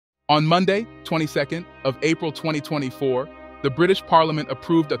On Monday, 22nd of April 2024, the British Parliament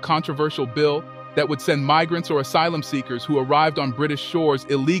approved a controversial bill that would send migrants or asylum seekers who arrived on British shores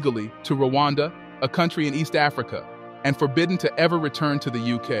illegally to Rwanda, a country in East Africa, and forbidden to ever return to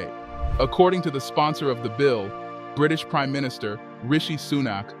the UK. According to the sponsor of the bill, British Prime Minister Rishi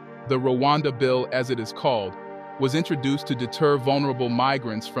Sunak, the Rwanda Bill, as it is called, was introduced to deter vulnerable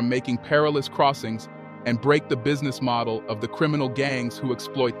migrants from making perilous crossings and break the business model of the criminal gangs who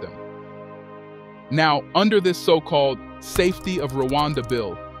exploit them. Now, under this so-called Safety of Rwanda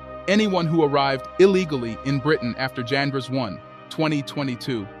Bill, anyone who arrived illegally in Britain after January 1,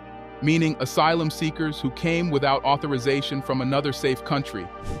 2022, meaning asylum seekers who came without authorization from another safe country,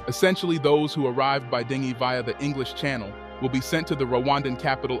 essentially those who arrived by dinghy via the English Channel, will be sent to the Rwandan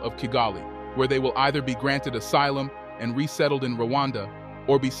capital of Kigali, where they will either be granted asylum and resettled in Rwanda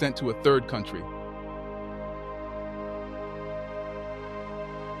or be sent to a third country.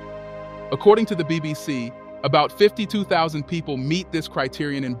 According to the BBC, about 52,000 people meet this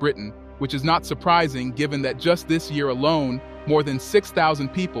criterion in Britain, which is not surprising given that just this year alone, more than 6,000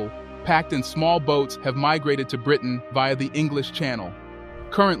 people, packed in small boats, have migrated to Britain via the English Channel.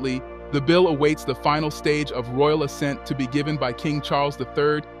 Currently, the bill awaits the final stage of royal assent to be given by King Charles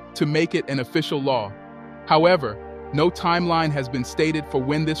III to make it an official law. However, no timeline has been stated for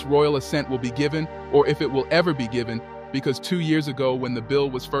when this royal assent will be given or if it will ever be given, because 2 years ago when the bill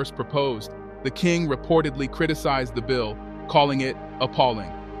was first proposed, the king reportedly criticized the bill, calling it appalling.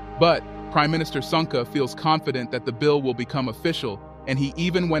 But Prime Minister Sunka feels confident that the bill will become official, and he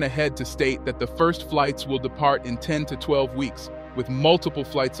even went ahead to state that the first flights will depart in 10 to 12 weeks, with multiple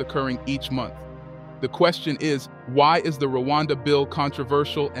flights occurring each month. The question is, why is the Rwanda Bill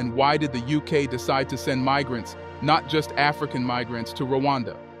controversial, and why did the UK decide to send migrants, not just African migrants, to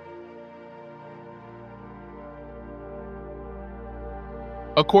Rwanda?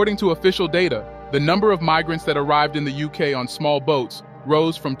 According to official data, the number of migrants that arrived in the UK on small boats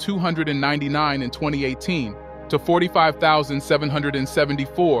rose from 299 in 2018 to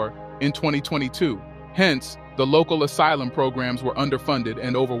 45,774 in 2022. Hence, the local asylum programs were underfunded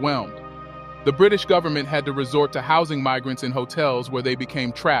and overwhelmed. The British government had to resort to housing migrants in hotels where they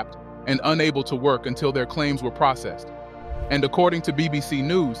became trapped and unable to work until their claims were processed. And according to BBC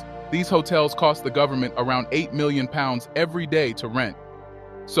News, these hotels cost the government around £8 million every day to rent.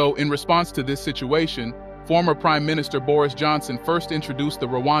 So, in response to this situation, former Prime Minister Boris Johnson first introduced the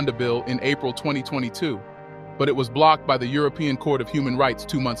Rwanda Bill in April 2022, but it was blocked by the European Court of Human Rights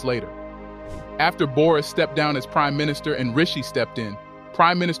 2 months later. After Boris stepped down as Prime Minister and Rishi stepped in,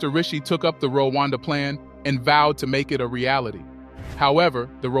 Prime Minister Rishi took up the Rwanda plan and vowed to make it a reality. However,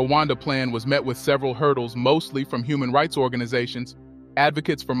 the Rwanda plan was met with several hurdles, mostly from human rights organizations,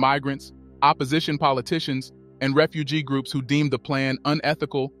 advocates for migrants, opposition politicians, and refugee groups who deemed the plan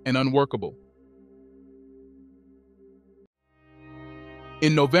unethical and unworkable.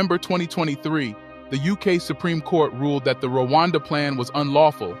 In November 2023, the UK Supreme Court ruled that the Rwanda plan was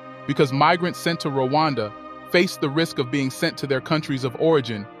unlawful because migrants sent to Rwanda faced the risk of being sent to their countries of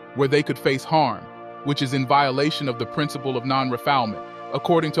origin where they could face harm, which is in violation of the principle of non-refoulement,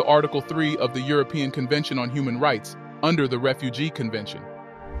 according to Article 3 of the European Convention on Human Rights under the Refugee Convention.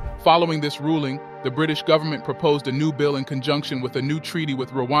 Following this ruling, the British government proposed a new bill in conjunction with a new treaty with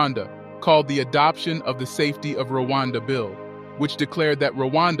Rwanda called the Adoption of the Safety of Rwanda Bill, which declared that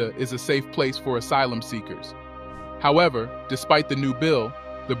Rwanda is a safe place for asylum seekers. However, despite the new bill,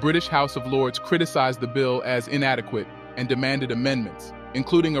 the British House of Lords criticized the bill as inadequate and demanded amendments,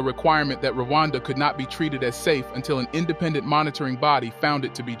 including a requirement that Rwanda could not be treated as safe until an independent monitoring body found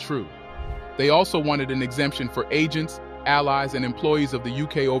it to be true. They also wanted an exemption for agents, allies, and employees of the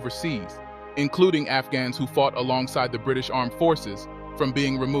UK overseas, including Afghans who fought alongside the British Armed Forces, from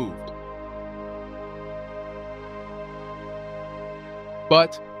being removed.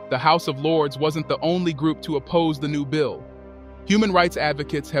 But the House of Lords wasn't the only group to oppose the new bill. Human rights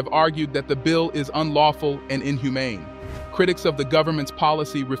advocates have argued that the bill is unlawful and inhumane. Critics of the government's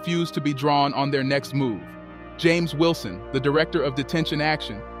policy refuse to be drawn on their next move. James Wilson, the director of Detention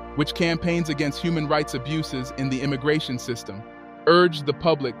Action, which campaigns against human rights abuses in the immigration system, urged the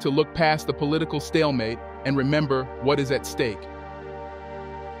public to look past the political stalemate and remember what is at stake.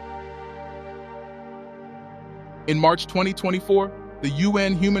 In March 2024, the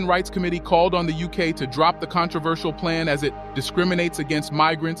UN Human Rights Committee called on the UK to drop the controversial plan as it discriminates against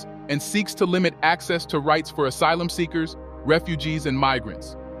migrants and seeks to limit access to rights for asylum seekers, refugees, and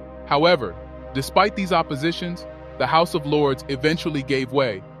migrants. However, despite these oppositions, the House of Lords eventually gave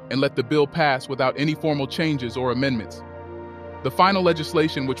way and let the bill pass without any formal changes or amendments. The final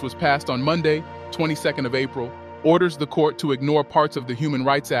legislation, which was passed on Monday, 22nd of April, orders the court to ignore parts of the Human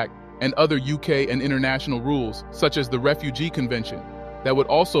Rights Act and other UK and international rules, such as the Refugee Convention, that would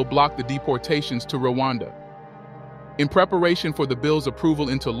also block the deportations to Rwanda. In preparation for the bill's approval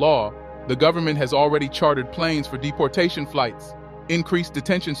into law, the government has already chartered planes for deportation flights, increased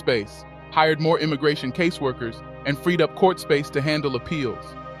detention space, hired more immigration caseworkers, and freed up court space to handle appeals.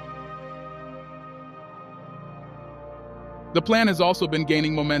 The plan has also been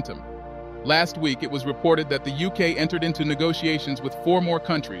gaining momentum. Last week, it was reported that the UK entered into negotiations with 4 more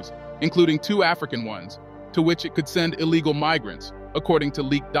countries, including 2 African ones, to which it could send illegal migrants, according to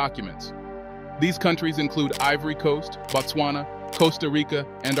leaked documents. These countries include Ivory Coast, Botswana, Costa Rica,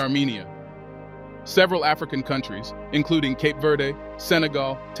 and Armenia. Several African countries, including Cape Verde,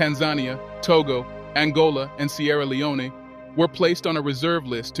 Senegal, Tanzania, Togo, Angola, and Sierra Leone, were placed on a reserve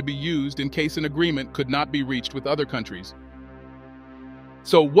list to be used in case an agreement could not be reached with other countries.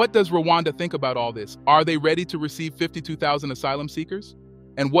 So what does Rwanda think about all this? Are they ready to receive 52,000 asylum seekers?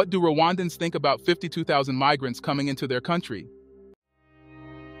 And what do Rwandans think about 52,000 migrants coming into their country?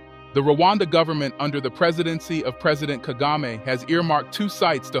 The Rwanda government, under the presidency of President Kagame, has earmarked 2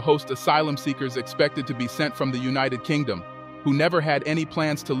 sites to host asylum seekers expected to be sent from the United Kingdom, who never had any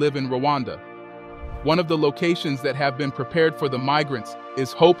plans to live in Rwanda. One of the locations that have been prepared for the migrants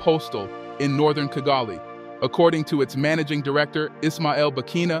is Hope Hostel in northern Kigali. According to its managing director, Ismael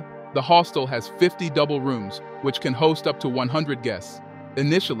Bakina, the hostel has 50 double rooms, which can host up to 100 guests.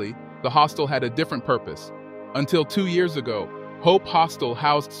 Initially, the hostel had a different purpose. Until 2 years ago, Hope Hostel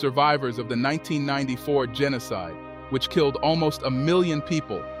housed survivors of the 1994 genocide, which killed almost 1 million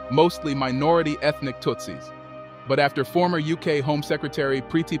people, mostly minority ethnic Tutsis. But after former UK Home Secretary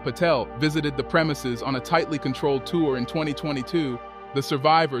Priti Patel visited the premises on a tightly controlled tour in 2022, the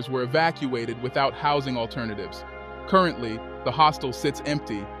survivors were evacuated without housing alternatives. Currently, the hostel sits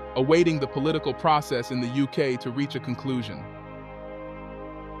empty, awaiting the political process in the UK to reach a conclusion.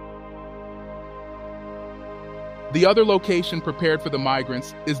 The other location prepared for the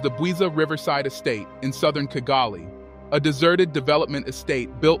migrants is the Bwiza Riverside Estate in southern Kigali, a deserted development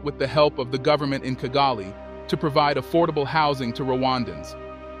estate built with the help of the government in Kigali to provide affordable housing to Rwandans.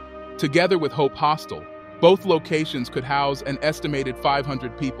 Together with Hope Hostel, both locations could house an estimated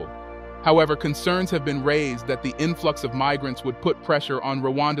 500 people. However, concerns have been raised that the influx of migrants would put pressure on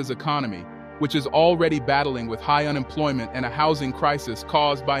Rwanda's economy, which is already battling with high unemployment and a housing crisis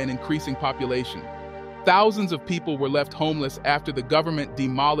caused by an increasing population. Thousands of people were left homeless after the government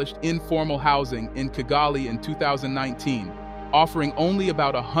demolished informal housing in Kigali in 2019, offering only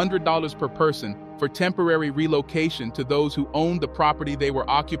about $100 per person for temporary relocation to those who owned the property they were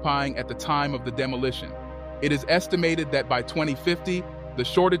occupying at the time of the demolition. It is estimated that by 2050, the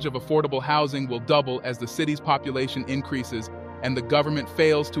shortage of affordable housing will double as the city's population increases and the government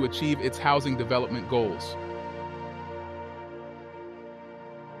fails to achieve its housing development goals.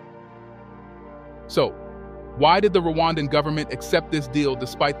 So, why did the Rwandan government accept this deal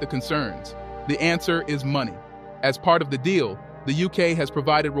despite the concerns? The answer is money. As part of the deal, the UK has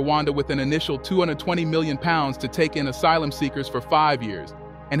provided Rwanda with an initial £220 million to take in asylum seekers for 5 years,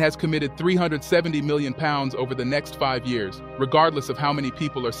 and has committed £370 million over the next 5 years, regardless of how many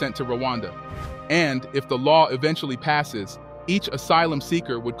people are sent to Rwanda. And, if the law eventually passes, each asylum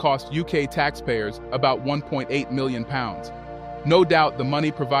seeker would cost UK taxpayers about £1.8 million. No doubt the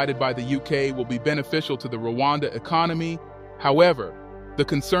money provided by the UK will be beneficial to the Rwanda economy. However, the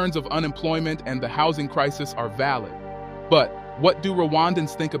concerns of unemployment and the housing crisis are valid. But what do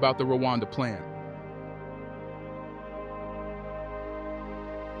Rwandans think about the Rwanda plan?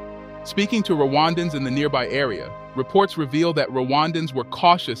 Speaking to Rwandans in the nearby area, reports reveal that Rwandans were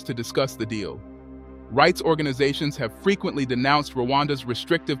cautious to discuss the deal. Rights organizations have frequently denounced Rwanda's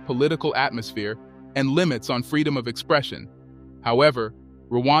restrictive political atmosphere and limits on freedom of expression. However,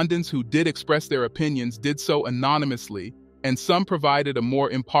 Rwandans who did express their opinions did so anonymously, and some provided a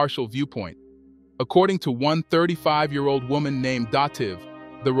more impartial viewpoint. According to one 35-year-old woman named Dativ,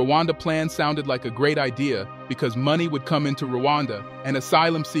 the Rwanda plan sounded like a great idea because money would come into Rwanda and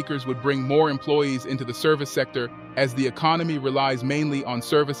asylum seekers would bring more employees into the service sector as the economy relies mainly on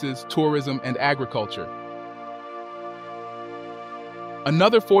services, tourism, and agriculture.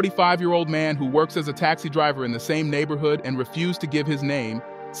 Another 45-year-old man who works as a taxi driver in the same neighborhood and refused to give his name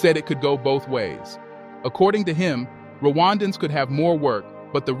said it could go both ways. According to him, Rwandans could have more work,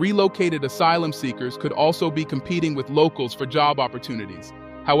 but the relocated asylum seekers could also be competing with locals for job opportunities.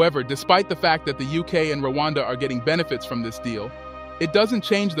 However, despite the fact that the UK and Rwanda are getting benefits from this deal, it doesn't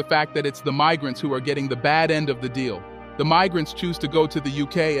change the fact that it's the migrants who are getting the bad end of the deal. The migrants choose to go to the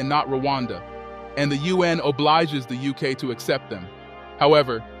UK and not Rwanda, and the UN obliges the UK to accept them.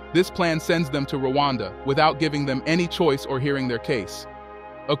 However, this plan sends them to Rwanda without giving them any choice or hearing their case.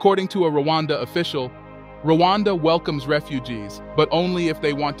 According to a Rwanda official, Rwanda welcomes refugees, but only if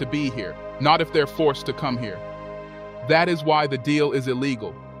they want to be here, not if they're forced to come here. That is why the deal is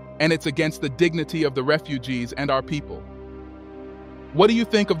illegal, and it's against the dignity of the refugees and our people. What do you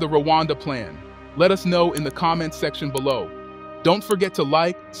think of the Rwanda plan? Let us know in the comments section below. Don't forget to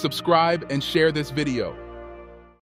like, subscribe, and share this video.